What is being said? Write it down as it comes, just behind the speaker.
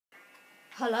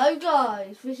Hello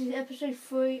guys, this is episode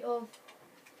 3 of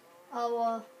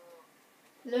our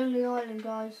Lonely Island,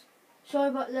 guys. Sorry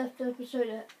about last episode,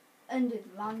 it ended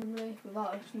randomly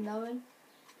without us knowing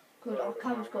because our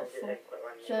camera's got full.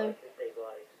 So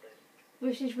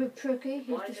this is with Tricky,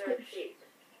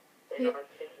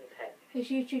 his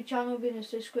YouTube channel will be in the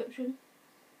description.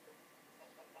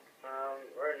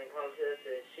 Running home to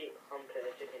the sheep humping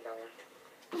a chicken down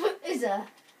there. What is there?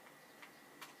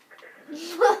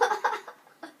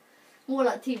 More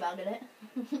like teabagging it.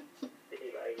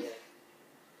 Yeah.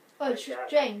 Oh,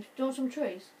 James, do you want some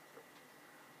trees?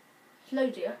 It's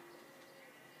loads here.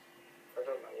 I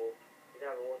don't know. You don't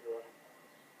have a water one.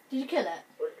 Did you kill it?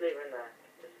 We'll just leave it in there,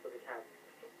 just for the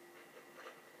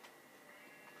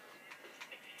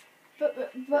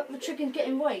camp. But the chicken's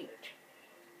getting raped.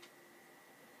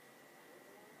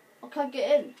 I can't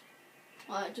get in.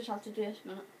 I just have to do this a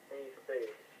minute. I need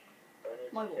food. I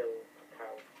need My to what? kill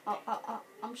a cow.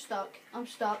 I'm stuck. I'm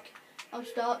stuck. I'm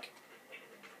stuck.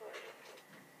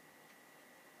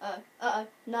 Uh-oh.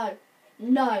 No.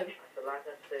 No. The last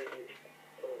episode,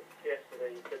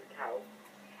 yesterday you killed a cow.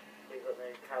 We've got no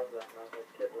cows left now, so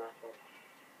I killed the last one.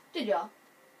 Did ya?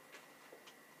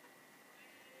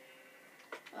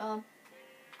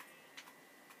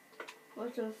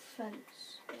 Where's the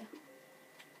fence? Yeah.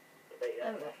 There you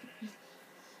There go. we go.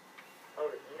 Oh,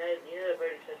 you know the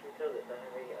very chest we killed it,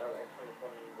 don't we? Oh, it's on the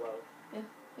one in the world.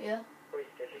 Yeah. Probably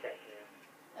should go to get here.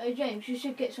 Oh, James, you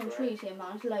should get some trees here,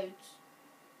 man. There's loads.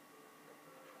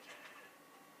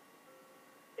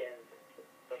 Getting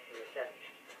stuff from the chest.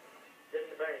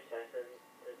 There's a bonus chest, and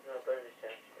there's no bonus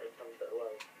chest. There's some at the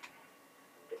world.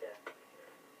 But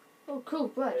yeah. Oh,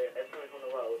 cool, bread. So, every time from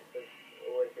the world, there's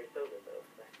always go silver though,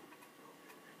 so.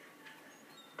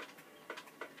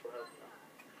 We'll help now.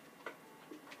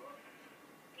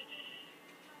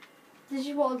 This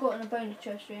is what I got in a bonus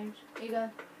chest, James. Here you go.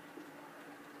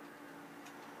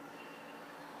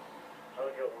 I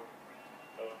would get one.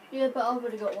 Oh. Yeah, but I've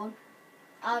already got one.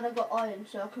 And I got iron,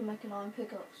 so I can make an iron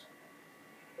pickaxe.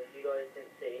 If you guys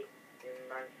didn't see, you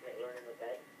managed to make one in the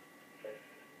bed. So,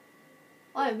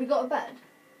 Oh, we got a bed.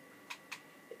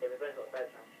 yeah, we've both got a bed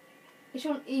now. It's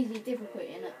on easy difficulty,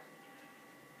 innit?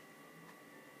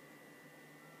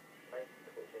 Nice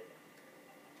torches.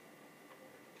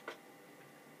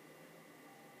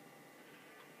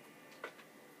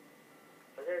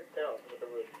 Was there a dog with the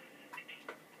roof?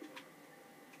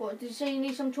 What, did you say you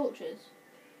need some torches?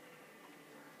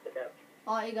 The dog.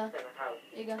 Alright, here you go. It's in the house.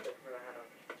 Here you go. It's in the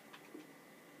house.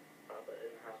 Oh, but it's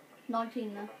in the house.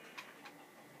 19 now.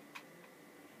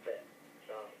 Bit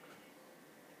dark.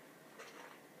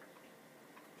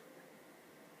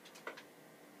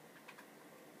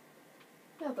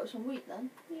 Yeah, I've got some wheat then.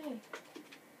 Yay.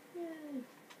 Yay.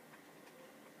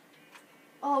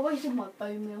 Oh, I wasted my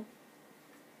bone meal.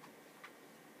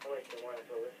 I wasted one,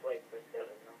 so let's wait for a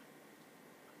skeleton now.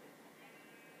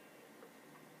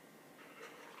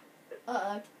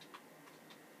 Uh-oh.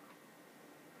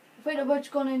 I think the bird's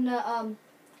gone in the,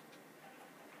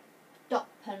 duck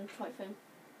pen type thing.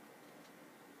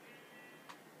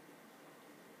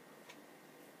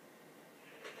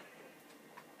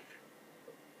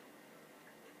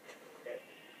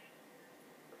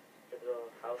 There's a little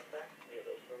house there. You got a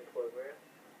little swimming pool over here.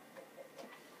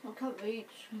 I can't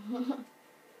reach.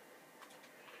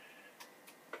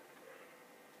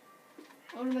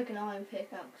 I want to make an iron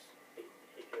pickaxe.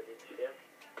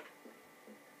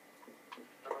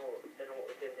 I don't know what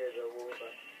we can do with the wall,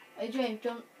 but... Hey James, do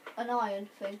you want an iron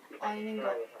thing? Iron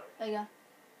ingot. There you go.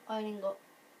 Iron ingot.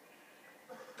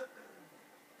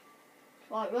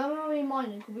 Right, where are we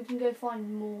mining? Because we can go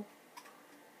find more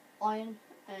iron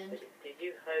and... Did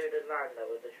you hoe the land there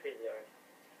with the trees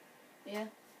there? yeah.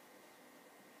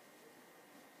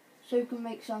 So we can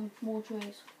make some more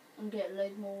trees and get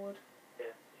loads more wood. Yeah.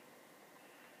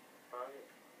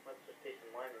 Let's just do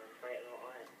some mining and try it more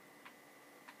iron.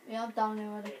 Yeah, I'm down here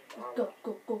already. Go,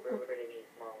 go, go, go. We really need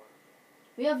some iron.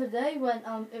 The other day when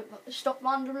it stopped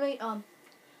randomly, I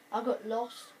got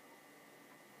lost.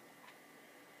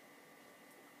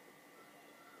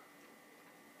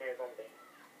 Here's one thing.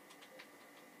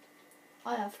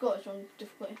 I forgot it's on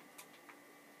difficulty.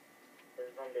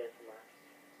 There's a zombie somewhere.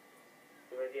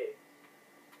 With you?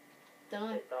 Don't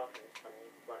know. It's dark and it's funny.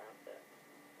 It's right out there.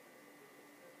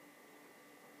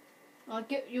 I'll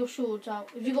get your swords out.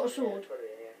 Have you got a sword?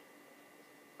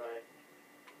 So,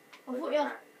 I thought you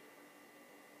had...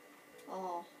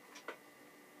 Oh.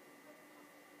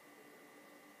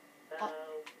 I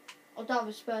don't have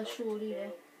a spare sword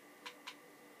either.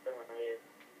 Don't know where he is.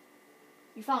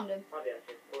 You found him? Might be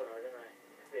actually a spawner, I don't know. It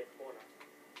could be a spawner.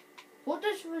 What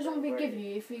does the zombie give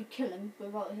you if you kill him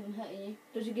without him hitting you?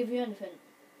 Does he give you anything?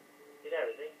 He's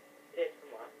everything. He did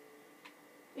somewhere.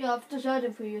 Yeah, I've just heard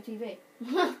him through your TV.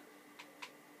 That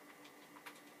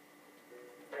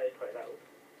is quite loud.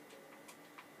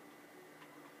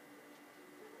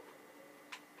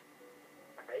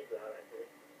 Okay, he's loud actually.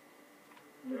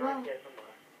 He's Wow. around here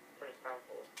somewhere. Pretty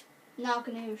powerful. Now I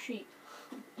can hear a sheep.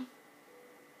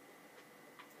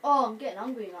 Oh, I'm getting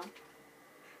hungry now.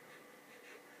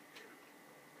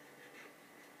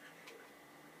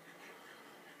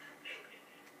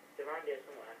 He's around here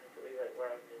somewhere. I think we like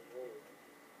around this wall.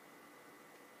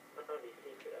 I don't really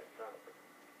see it that's dark.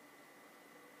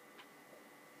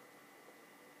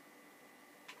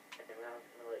 Anyway, I'm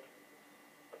gonna like...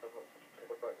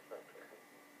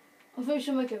 I think we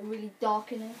should make it really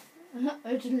dark in here.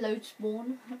 I just load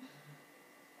spawn.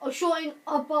 Oh, shooting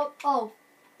up. Oh,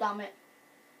 damn it.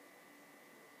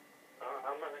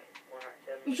 I'm not like one at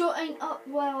 7. You shooting up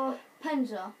where our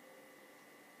pens are?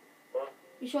 What?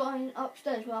 You shooting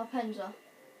upstairs where our pens are?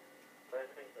 I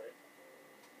don't think so.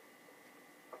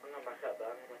 I'm not back up there,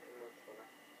 I'm making more spawner.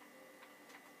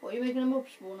 What, you making a mob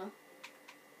spawner?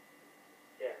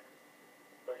 Yeah.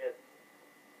 So here,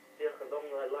 see like a long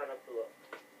line of blocks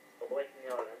away from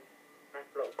the island. Nice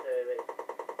blocks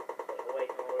away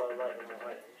from all our light on the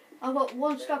island. I've got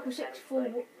one Then stack of 64.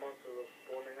 like, monsters will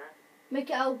spawn in there. Make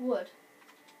it out of wood.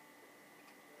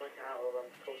 Make it out of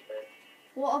toasters.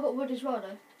 What, I've got wood as well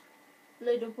though.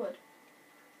 Load of wood.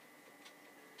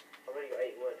 I've only got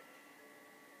 8 wood.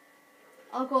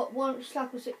 I've got one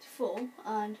stack of 64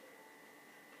 and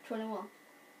 21.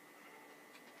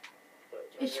 But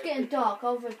It's getting dark,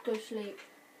 I'll go sleep.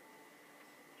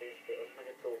 Let's make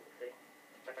a door, see?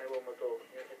 I know one more door. Can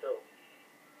you make a door?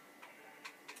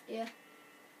 Yeah.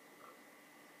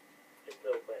 Just a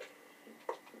little bit.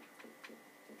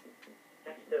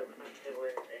 Just do it because I'm still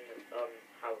in the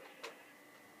house.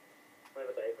 We'll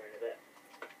have a bit over in a bit.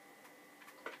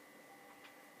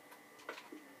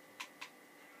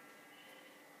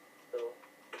 Door.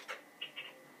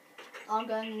 I'm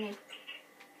going in here.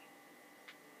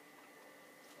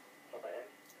 Not there.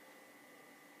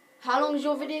 How long is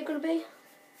your video going to be?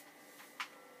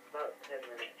 About 10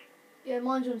 minutes. Yeah,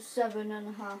 mine's on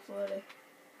 7.5 already.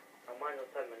 Mine's on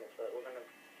 10 minutes, but I'm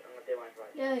gonna do mine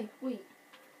right. Yay, wheat.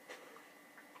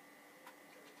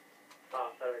 Ah,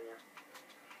 fell in ya.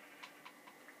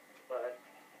 Button.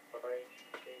 Sorry.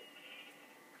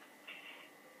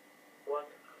 What?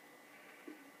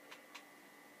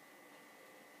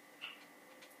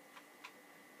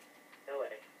 No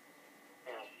way.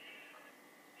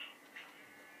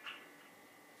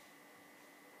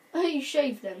 Ow. You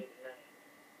shave them.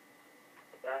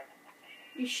 That.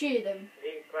 You shear them. If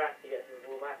you eat grass, you get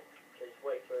some wool back. So just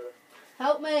wait for the...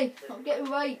 Help me! I'm getting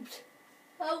raped.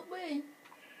 Help me!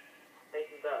 Take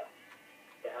some dirt.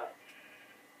 Get up.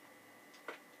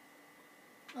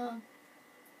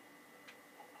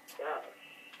 Get up.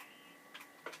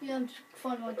 Yeah, I'm just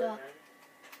finding my Get back dirt.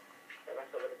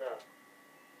 up with the dirt.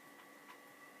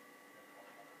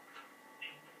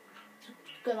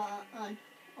 Go like that, and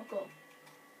I've got.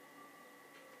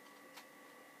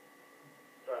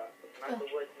 Right. Nice the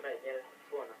wood to make the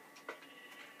spawner.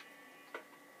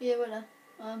 Yeah, right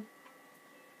there.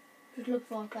 Just look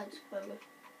for my plants, over.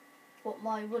 What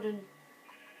my wooden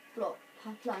block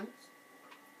plants.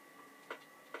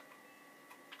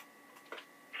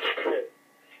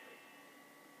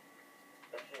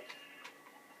 That's me.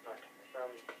 Right.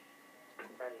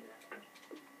 Friend there.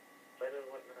 Where do I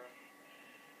want the...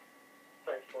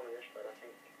 Don't spawn on this side, I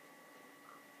think.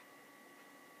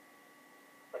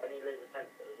 But I need to leave the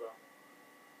fence there as well.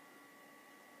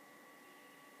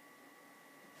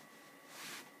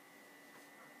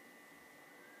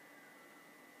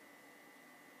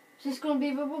 Is this going to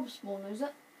be the mob spawner, is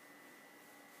it?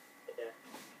 Yeah.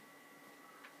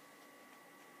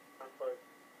 I'm close.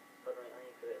 But I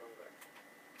need to do it longer.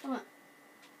 Alright.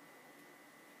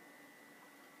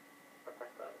 I'll press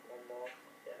that one more.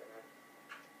 Yeah, man.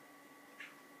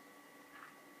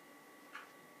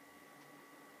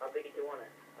 How big do you want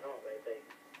it? I don't want it very big.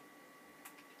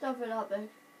 Don't feel that big.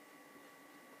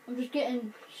 I'm just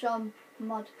getting some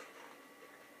mud.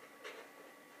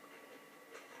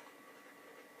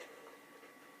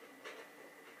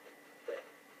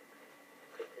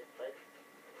 Put this place.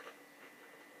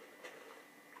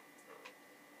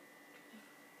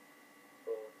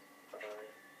 Four, five,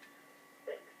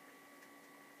 six.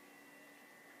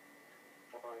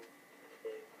 1, 2,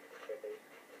 3,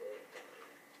 4,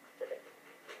 6.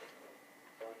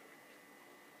 1,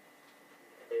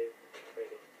 2, 3,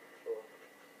 4,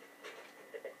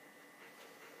 6.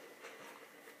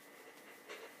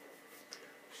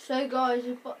 So guys,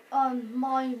 if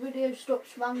my video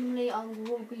stops randomly, I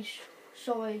will be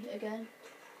sorry again,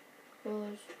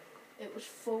 because it was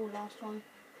full last time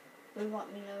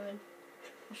without me knowing.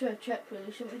 I should have checked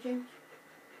really, shouldn't we, James?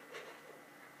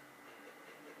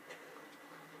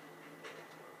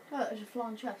 Oh, there's a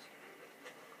flying chest.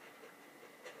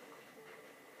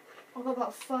 I've got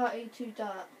about 32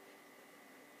 dirt.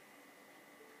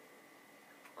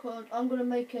 Cause I'm gonna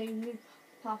make a new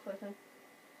path, I think.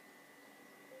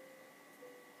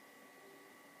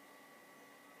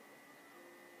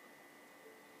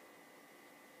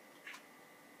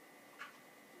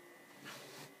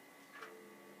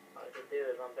 I could do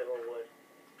with one bit more wood,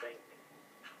 I think.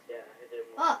 Yeah, I could do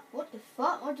more. Ah, what the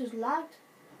fuck? I just lagged.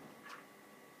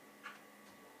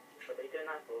 What are you doing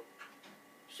that for?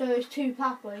 So there's 2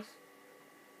 pathways.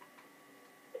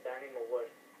 Is there any more wood?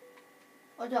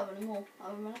 I don't have any more.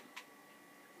 Have a minute.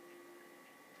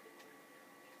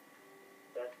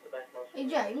 That's the best most. Hey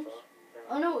James,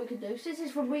 I know what we could do. Since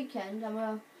it's for weekend and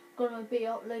we're gonna be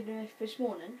uploading it this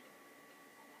morning,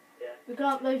 Yeah. we can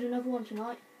upload another one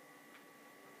tonight.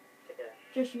 Yeah.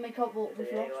 Just to make up what we've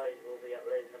The lost. AIs will be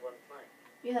uploading the one tonight.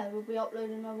 Yeah, we'll be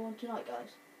uploading another one tonight,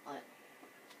 guys. Right.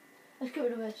 Let's get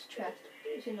rid of this chest.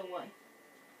 It's in the way.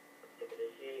 Look at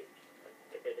the sheep.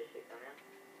 Look at the sheep down here.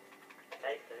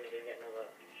 Hey, so we can get another.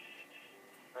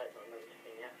 No, it's not another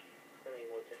chicken yet. Still need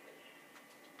more chicken.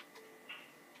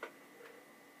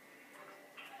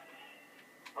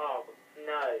 Oh,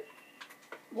 no.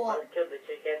 What? I killed the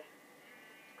chicken.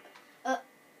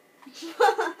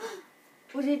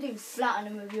 What do you do? Flatten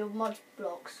them with your mud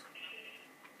blocks?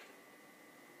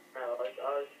 No, I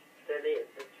was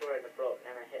destroying the block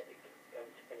and I hit the chicken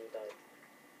and died.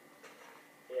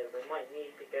 Yeah, we might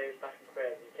need to go back and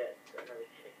grab and get another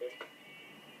chicken.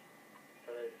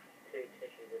 So there's 2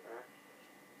 chickens in there.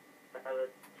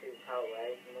 Another 2 power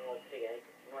eggs and 1 more pig egg.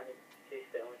 We might need 2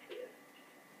 spit on cheetahs.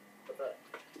 What's that?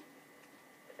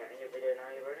 Okay, in your video now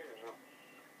you're running or not?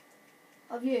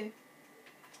 Have you?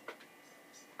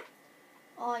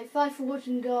 Alright, thanks for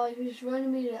watching, guys. We're just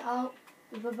running me out.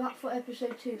 We'll be back for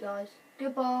episode 2, guys.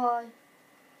 Goodbye.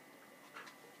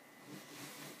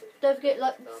 Don't forget to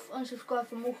like and subscribe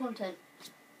for more content.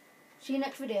 See you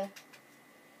next video.